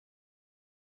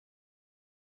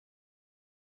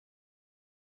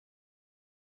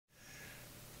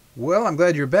Well, I'm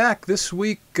glad you're back. This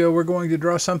week we're going to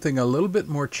draw something a little bit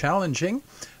more challenging.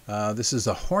 This is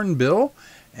a hornbill,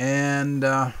 and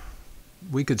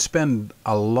we could spend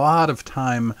a lot of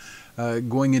time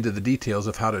going into the details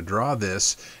of how to draw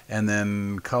this and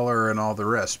then color and all the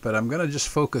rest. But I'm going to just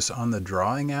focus on the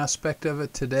drawing aspect of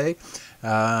it today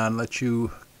and let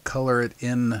you color it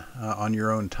in on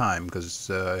your own time, because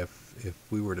if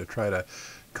we were to try to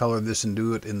color this and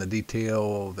do it in the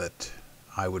detail that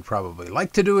I would probably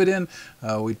like to do it in,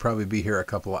 we'd probably be here a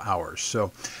couple of hours.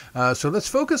 So let's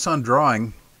focus on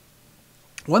drawing.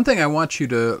 One thing I want you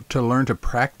to learn to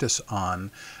practice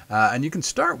on, and you can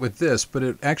start with this, but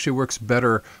it actually works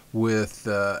better with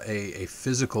a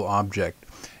physical object,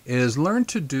 is learn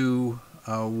to do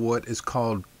what is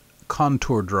called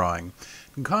contour drawing.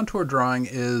 And contour drawing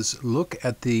is look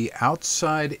at the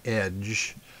outside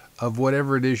edge of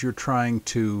whatever it is you're trying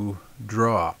to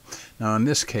draw. Now in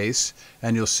this case,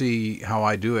 and you'll see how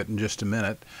I do it in just a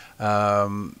minute,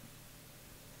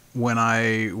 when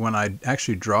I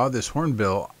actually draw this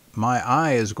hornbill, my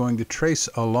eye is going to trace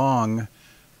along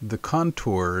the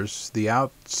contours, the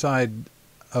outside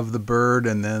of the bird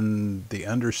and then the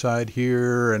underside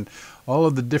here and all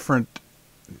of the different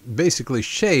basically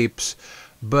shapes.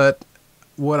 But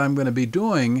what I'm going to be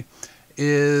doing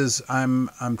is I'm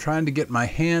trying to get my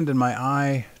hand and my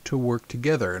eye to work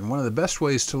together. And one of the best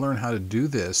ways to learn how to do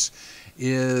this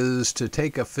is to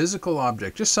take a physical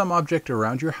object, just some object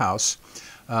around your house.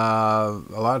 A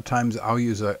lot of times I'll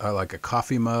use like a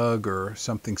coffee mug or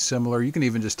something similar. You can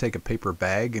even just take a paper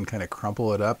bag and kind of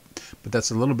crumple it up, but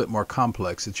that's a little bit more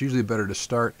complex. It's usually better to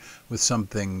start with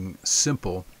something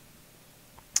simple.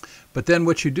 But then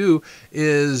what you do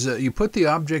is you put the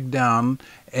object down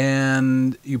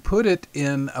and you put it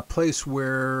in a place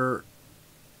where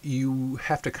you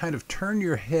have to kind of turn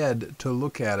your head to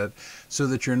look at it so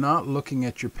that you're not looking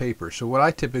at your paper. So what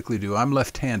I typically do, I'm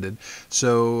left-handed,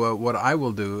 so what I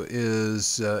will do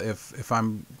is if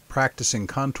I'm practicing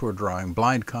contour drawing,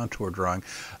 blind contour drawing,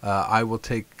 I will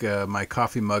take my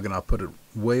coffee mug and I'll put it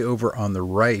way over on the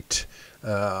right,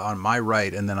 on my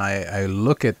right, and then I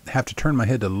have to turn my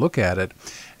head to look at it.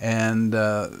 And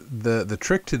the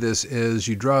trick to this is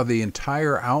you draw the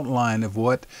entire outline of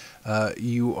what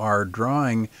you are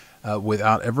drawing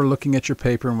without ever looking at your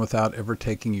paper and without ever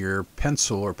taking your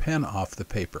pencil or pen off the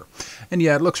paper. And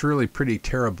yeah, it looks really pretty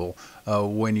terrible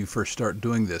when you first start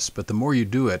doing this, but the more you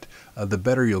do it, the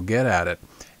better you'll get at it.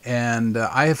 And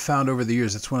I have found over the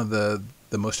years it's one of the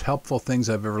most helpful things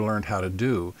I've ever learned how to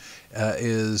do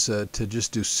is to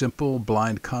just do simple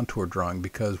blind contour drawing,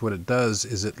 because what it does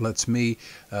is it lets me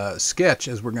sketch,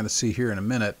 as we're going to see here in a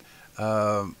minute,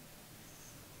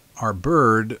 our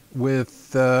bird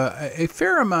with a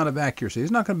fair amount of accuracy.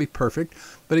 It's not going to be perfect,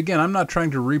 but again, I'm not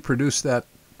trying to reproduce that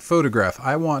photograph.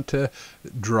 I want to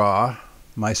draw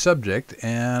my subject,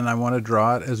 and I want to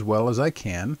draw it as well as I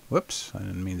can. Whoops, I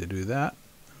didn't mean to do that.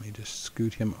 Let me just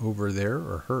scoot him over there,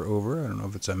 or her over. I don't know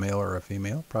if it's a male or a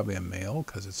female. Probably a male,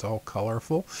 because it's all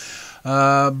colorful.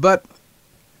 But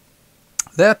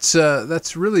that's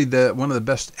really one of the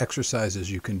best exercises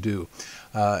you can do,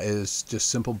 is just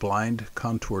simple blind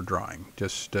contour drawing.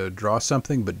 Just draw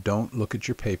something, but don't look at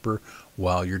your paper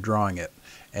while you're drawing it.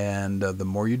 And the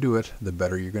more you do it, the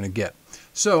better you're going to get.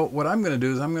 So what I'm going to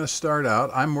do is I'm going to start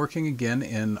out. I'm working again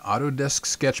in Autodesk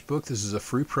Sketchbook. This is a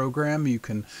free program you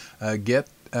can get.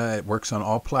 It works on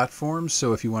all platforms,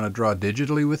 so if you want to draw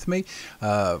digitally with me,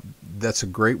 that's a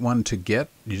great one to get.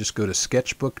 You just go to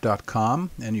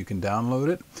sketchbook.com and you can download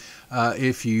it.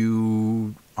 If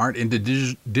you aren't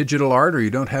into digital art, or you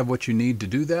don't have what you need to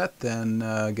do that, then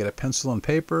get a pencil and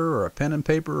paper, or a pen and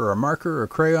paper, or a marker, or a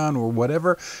crayon, or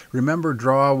whatever. Remember,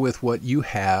 draw with what you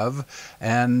have,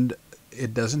 and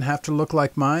it doesn't have to look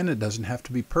like mine. It doesn't have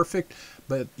to be perfect,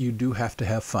 but you do have to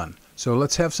have fun. So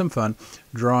let's have some fun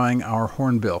drawing our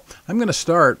hornbill. I'm going to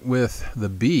start with the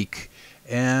beak,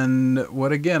 and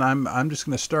I'm just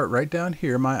going to start right down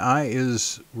here. My eye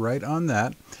is right on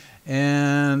that,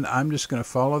 and I'm just going to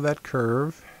follow that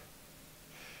curve.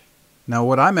 Now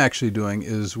what I'm actually doing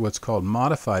is what's called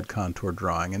modified contour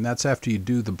drawing, and that's after you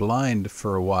do the blind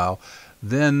for a while.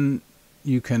 Then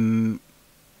you can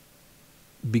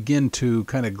begin to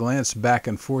kind of glance back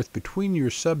and forth between your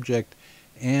subject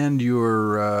and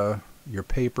your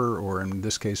paper, or in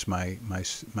this case my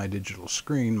digital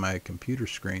screen, my computer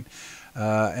screen,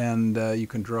 and you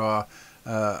can draw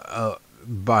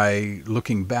by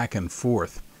looking back and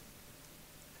forth.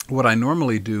 What I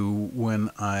normally do when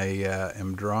I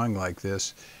am drawing like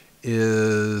this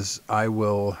is I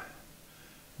will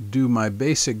do my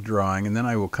basic drawing, and then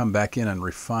I will come back in and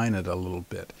refine it a little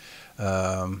bit.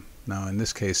 Now in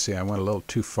this case, see, I went a little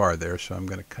too far there, so I'm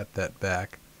going to cut that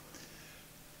back.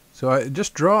 So I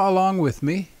just draw along with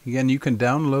me. Again, you can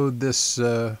download this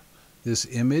this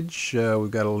image.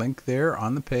 We've got a link there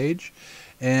on the page.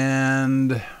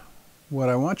 And what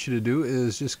I want you to do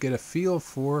is just get a feel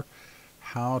for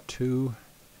how to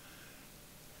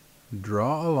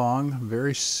draw along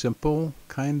very simple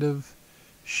kind of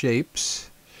shapes.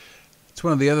 It's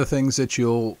one of the other things that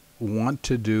you'll want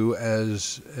to do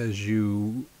as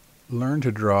you learn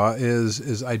to draw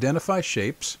is identify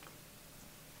shapes.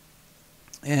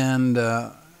 And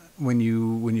when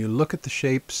you look at the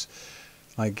shapes,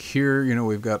 like here, you know,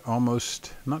 we've got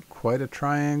almost not quite a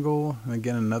triangle, and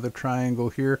again another triangle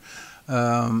here.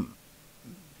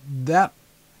 That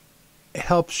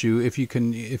helps you if you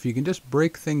can just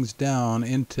break things down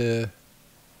into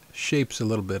shapes a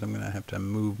little bit. I'm going to have to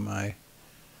move my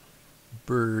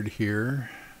bird here.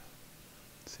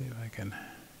 Let's see if I can.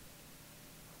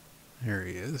 There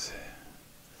he is.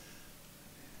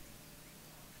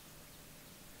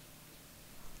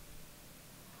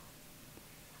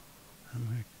 I'm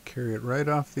going to carry it right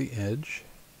off the edge.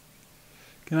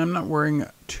 Again, I'm not worrying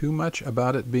too much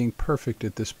about it being perfect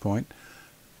at this point,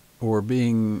 or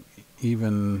being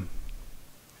even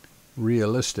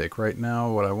realistic. Right now,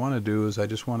 what I want to do is I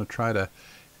just want to try to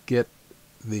get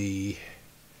the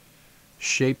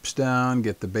shapes down,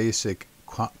 get the basic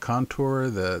contour,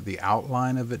 the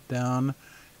outline of it down.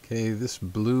 Okay, this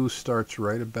blue starts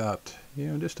right about, you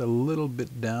know, just a little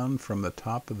bit down from the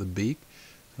top of the beak.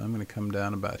 So I'm going to come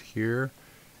down about here,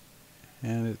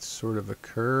 and it's sort of a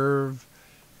curve,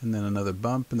 and then another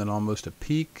bump, and then almost a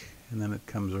peak, and then it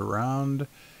comes around,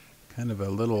 kind of a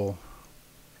little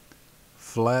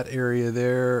flat area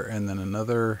there, and then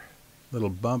another little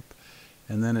bump,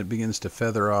 and then it begins to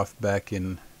feather off back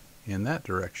in that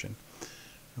direction.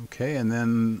 Okay, and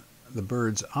then the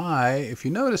bird's eye, if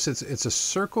you notice, it's a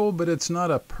circle, but it's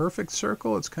not a perfect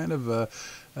circle. It's kind of a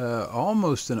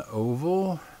almost an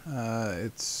oval.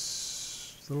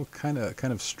 It's a little kind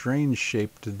of strange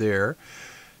shaped there.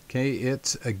 Okay,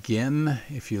 it's again,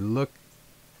 if you look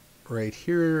right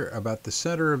here, about the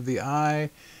center of the eye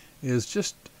is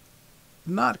just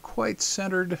not quite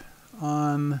centered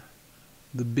on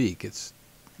the beak. It's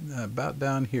about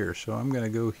down here. So I'm going to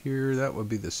go here. That would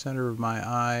be the center of my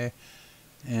eye,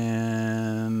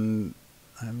 and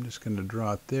I'm just going to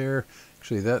draw it there.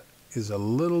 Actually, that is a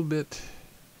little bit.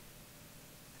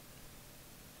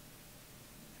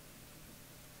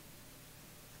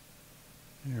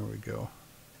 There we go.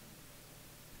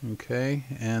 Okay,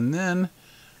 and then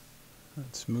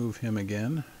let's move him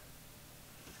again.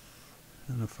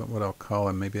 I don't know what I'll call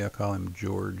him. Maybe I'll call him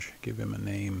George. Give him a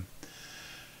name.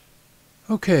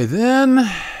 Okay, then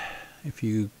if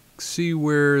you see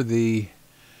where the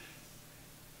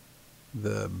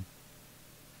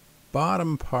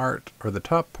bottom part or the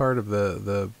top part of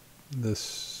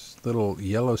this little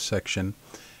yellow section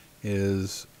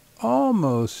is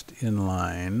almost in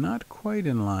line, not quite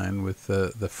in line with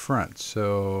the front.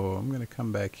 So I'm going to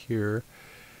come back here,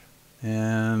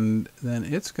 and then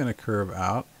it's going to curve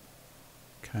out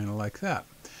kind of like that.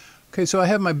 Okay, so I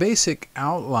have my basic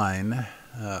outline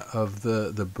of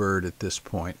the bird at this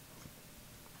point.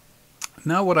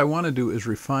 Now what I want to do is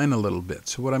refine a little bit.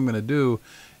 So what I'm going to do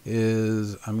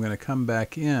is I'm going to come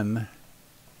back in.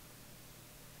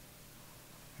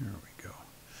 There we go.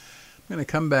 I'm going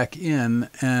to come back in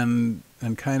and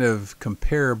kind of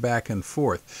compare back and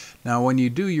forth. Now when you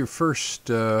do your first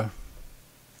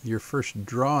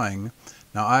drawing,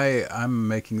 now I'm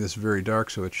making this very dark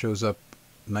so it shows up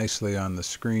nicely on the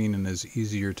screen and is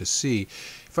easier to see.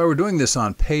 If I were doing this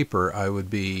on paper, I would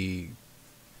be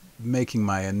making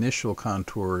my initial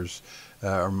contours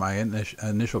or my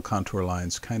initial contour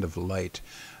lines kind of light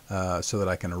so that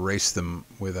I can erase them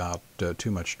without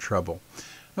too much trouble.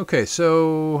 Okay,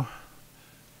 so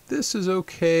this is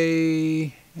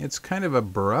okay. It's kind of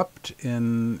abrupt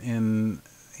in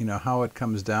you know how it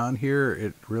comes down here.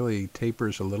 It really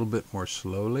tapers a little bit more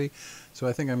slowly. So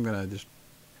I think I'm going to just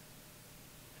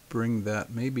bring that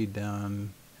maybe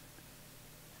down.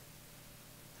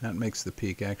 That makes the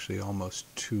peak actually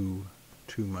almost too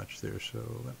much there, so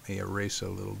let me erase a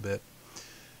little bit.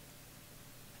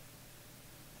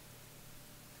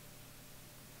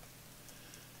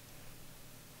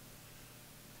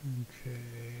 Okay.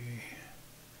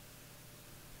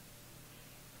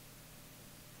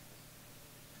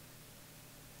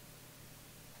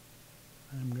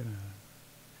 I'm going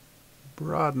to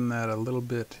broaden that a little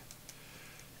bit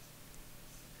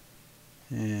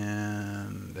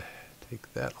and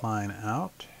take that line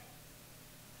out.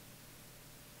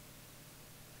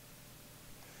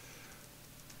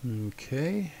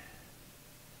 Okay.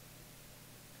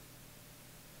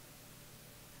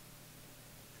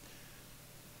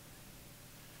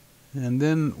 And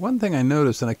then one thing I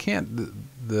noticed, and I can't,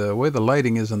 the way the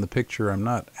lighting is on the picture, I'm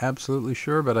not absolutely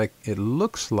sure, but it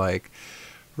looks like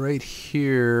right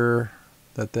here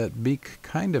that beak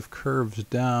kind of curves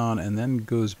down and then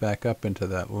goes back up into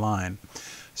that line.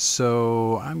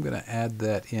 So I'm going to add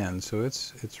that in. So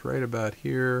it's right about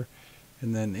here,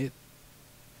 and then it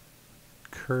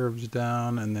curves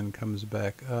down and then comes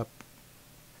back up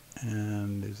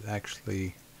and is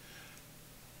actually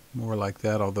more like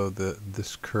that, although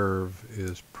this curve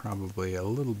is probably a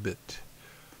little bit,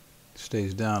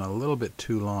 stays down a little bit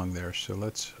too long there. So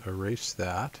let's erase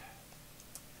that.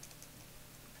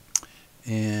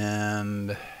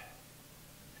 And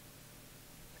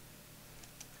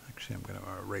actually I'm going to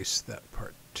erase that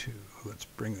part too. Let's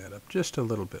bring that up just a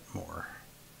little bit more.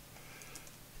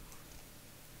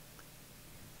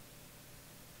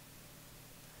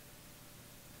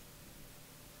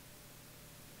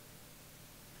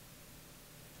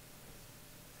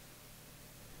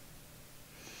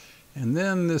 And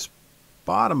then this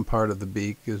bottom part of the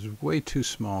beak is way too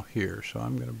small here, so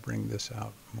I'm going to bring this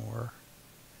out more.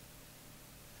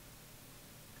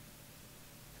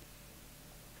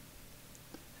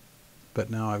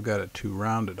 But now I've got it too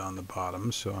rounded on the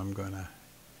bottom, so I'm going to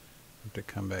have to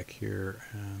come back here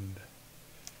and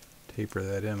taper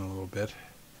that in a little bit.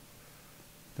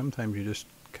 Sometimes you just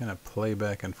kind of play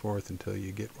back and forth until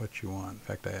you get what you want. In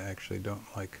fact, I actually don't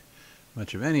like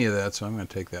much of any of that, so I'm going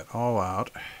to take that all out.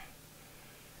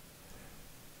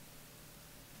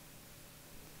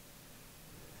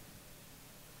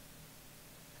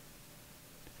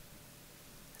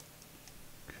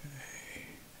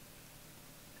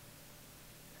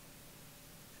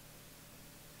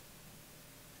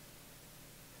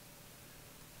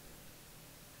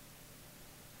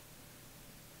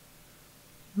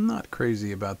 I'm not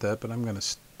crazy about that, but I'm going to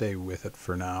stay with it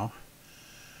for now.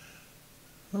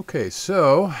 Okay,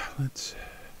 so let's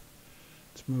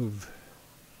move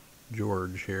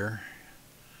George here.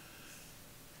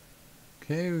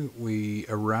 Okay, we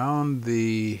around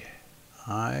the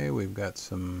eye, we've got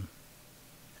some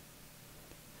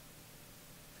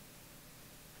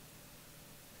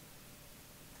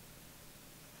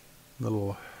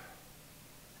little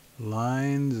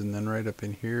lines, and then right up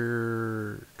in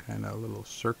here kind of little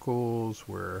circles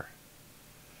where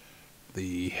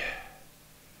the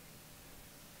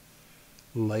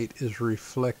light is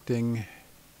reflecting.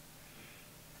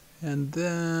 And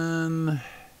then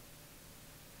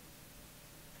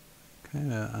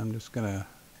I'm just gonna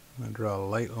draw a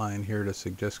light line here to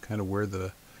suggest kind of where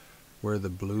the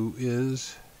blue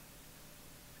is.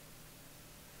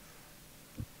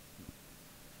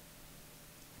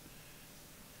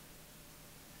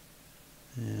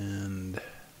 And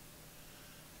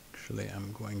actually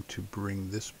I'm going to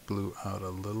bring this blue out a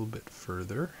little bit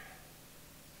further.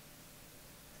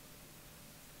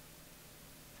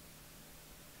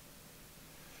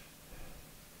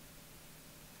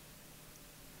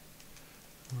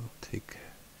 We'll take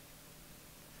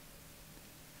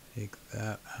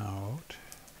that out.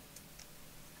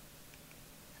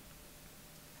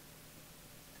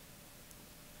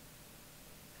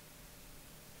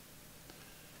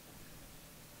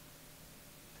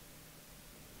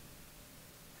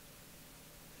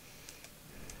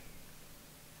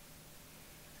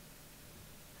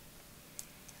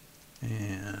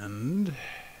 And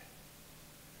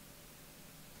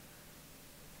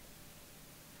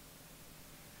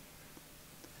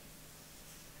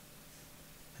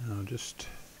now, just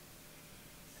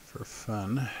for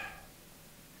fun,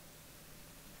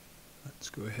 let's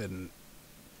go ahead and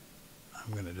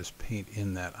I'm going to just paint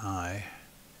in that eye.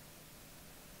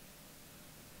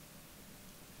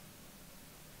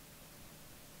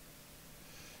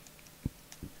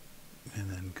 And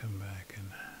then come back and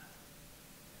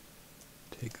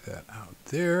take that out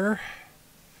there.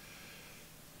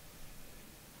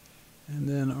 And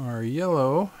then our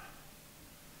yellow,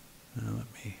 now let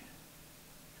me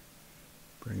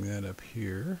bring that up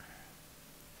here.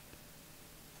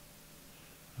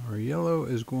 Our yellow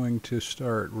is going to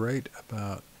start right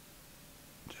about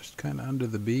just kind of under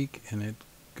the beak, and it's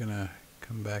going to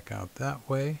come back out that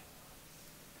way.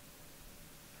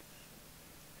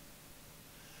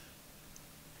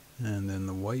 And then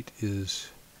the white is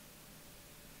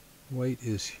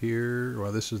here.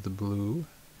 Well, this is the blue,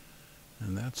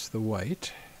 and that's the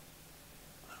white.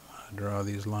 I want to draw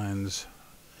these lines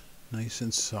nice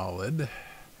and solid.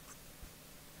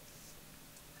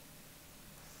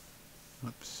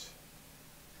 Whoops.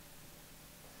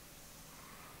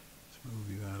 Let's move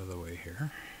you out of the way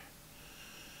here.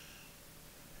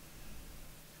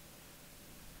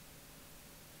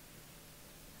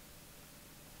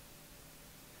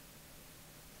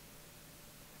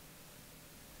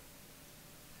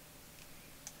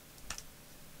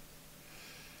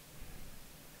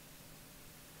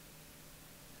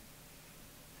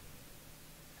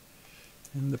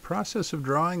 And the process of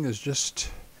drawing is just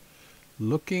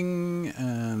looking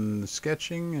and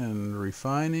sketching and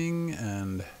refining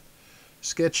and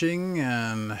sketching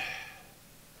and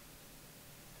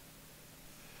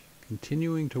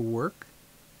continuing to work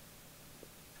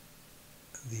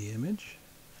the image.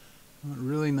 I want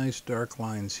really nice dark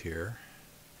lines here.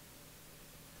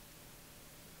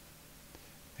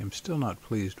 I'm still not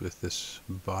pleased with this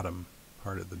bottom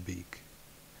part of the beak.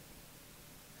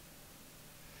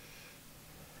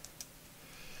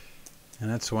 And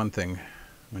that's one thing,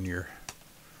 when you're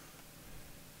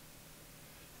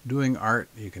doing art,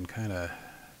 you can kind of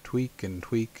tweak and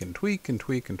tweak and tweak and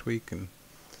tweak and tweak and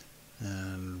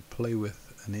play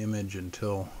with an image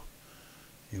until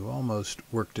you almost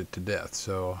worked it to death.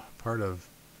 So part of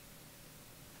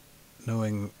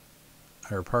knowing,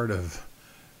 or part of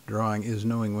drawing, is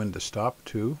knowing when to stop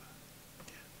too.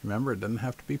 Remember, it doesn't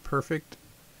have to be perfect,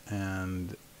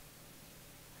 and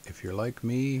if you're like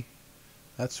me,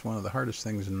 that's one of the hardest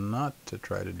things not to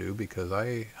try to do, because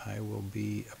I will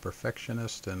be a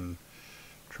perfectionist and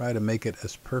try to make it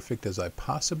as perfect as I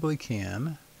possibly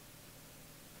can.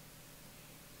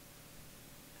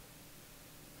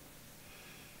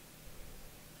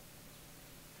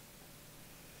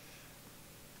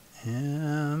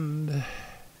 And let me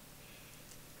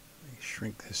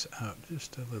shrink this out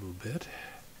just a little bit.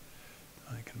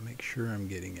 I can make sure I'm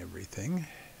getting everything.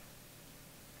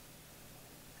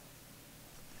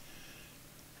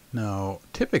 Now,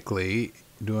 typically,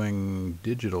 doing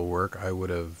digital work, I would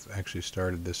have actually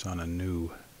started this on a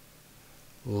new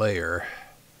layer,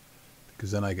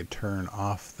 because then I could turn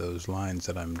off those lines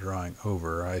that I'm drawing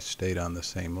over. I stayed on the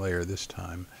same layer this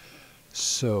time,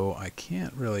 so I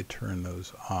can't really turn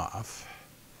those off.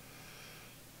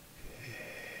 Let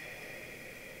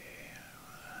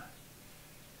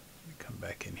me come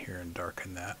back in here and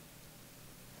darken that.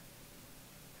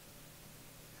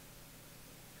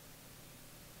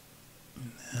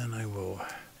 And I will.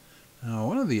 Now,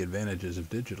 one of the advantages of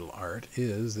digital art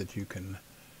is that you can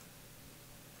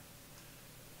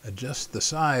adjust the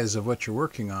size of what you're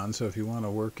working on. So if you want to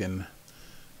work in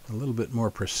a little bit more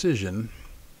precision,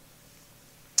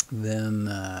 then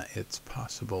it's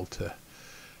possible to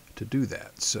do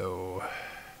that. So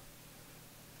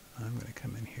I'm going to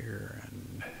come in here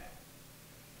and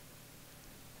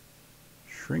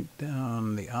shrink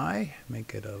down the eye,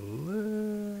 make it a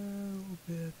little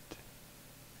bit.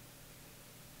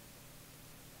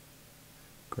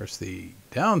 Of course, the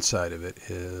downside of it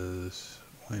is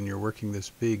when you're working this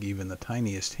big, even the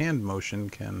tiniest hand motion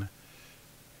can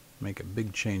make a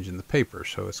big change in the paper,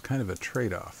 so it's kind of a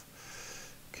trade-off.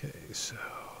 Okay, so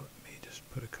let me just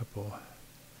put a couple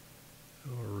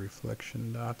little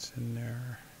reflection dots in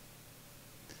there.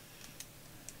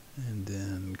 And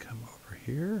then come over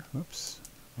here. Whoops.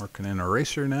 Working in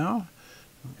eraser now.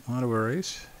 Don't want to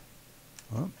erase.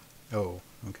 Oh,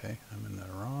 okay. I'm in the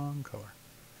wrong color.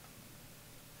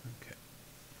 Okay.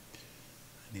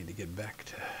 I need to get back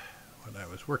to what I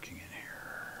was working in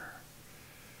here,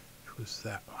 which was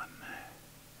that one.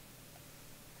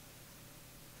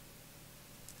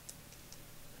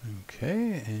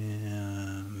 Okay,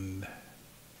 and there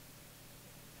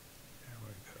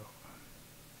we go.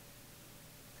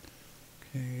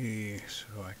 Okay, so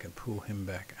I can pull him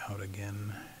back out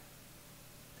again.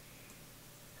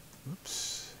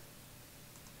 Oops.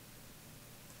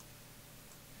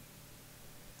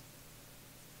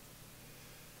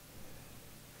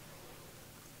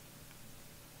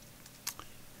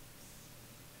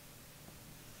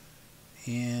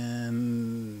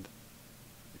 And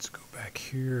let's go back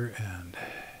here and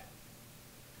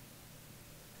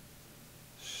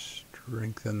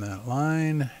strengthen that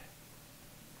line.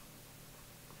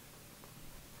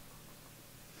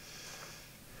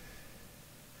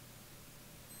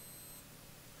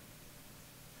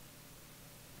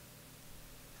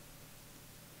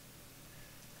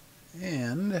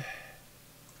 And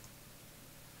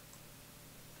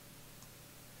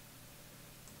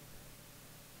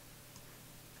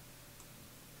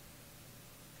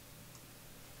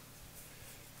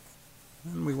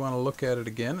then we want to look at it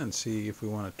again and see if we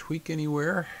want to tweak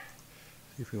anywhere,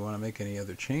 see if we want to make any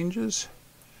other changes.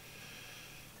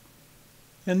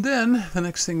 And then the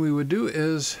next thing we would do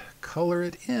is color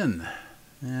it in.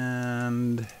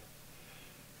 And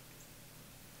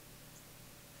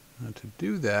to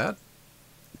do that,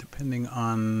 depending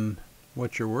on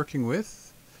what you're working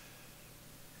with,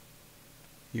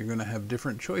 you're going to have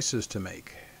different choices to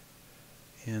make.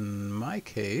 In my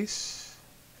case,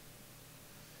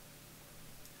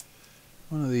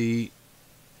 one of the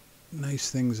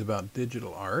nice things about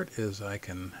digital art is I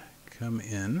can come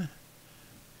in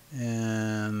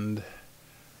and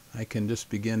I can just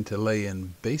begin to lay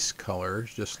in base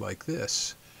colors just like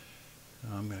this.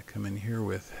 I'm going to come in here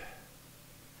with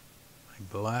my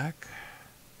black,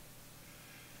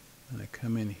 and I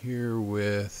come in here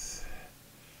with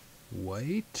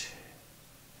white.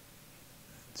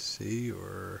 Let's see,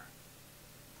 or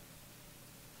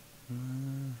you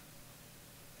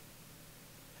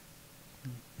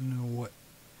know what?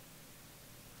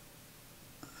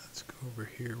 Let's go over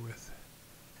here with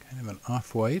kind of an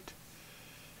off-white.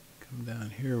 Come down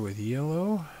here with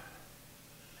yellow.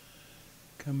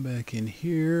 Come back in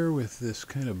here with this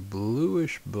kind of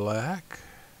bluish black.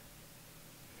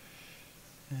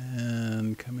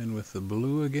 And come in with the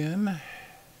blue again.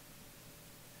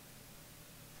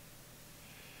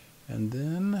 And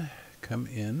then come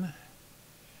in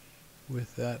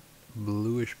with that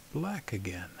bluish black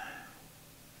again.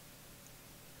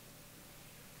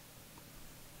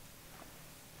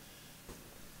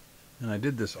 And I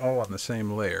did this all on the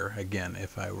same layer. Again,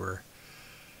 if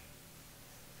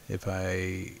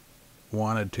I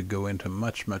wanted to go into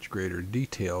much greater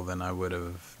detail, then I would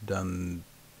have done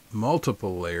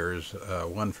multiple layers,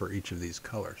 one for each of these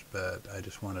colors. But I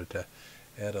just wanted to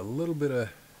add a little bit of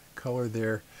color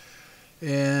there.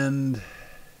 And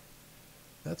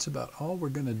that's about all we're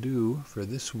going to do for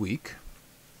this week.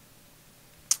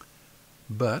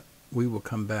 But we will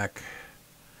come back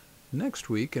next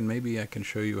week, and maybe I can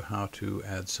show you how to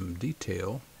add some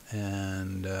detail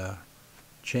and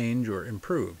change or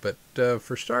improve. But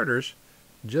for starters,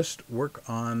 just work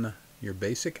on your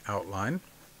basic outline,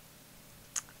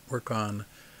 work on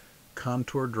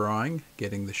contour drawing,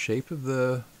 getting the shape of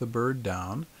the bird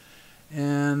down,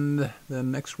 and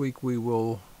then next week we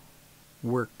will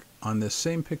work on this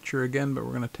same picture again, but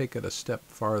we're going to take it a step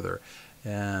farther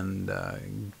and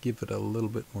give it a little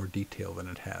bit more detail than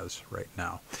it has right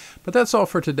now. But that's all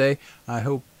for today. I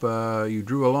hope you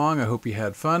drew along. I hope you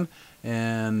had fun.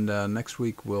 And next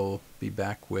week we'll be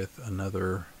back with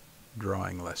another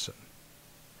drawing lesson.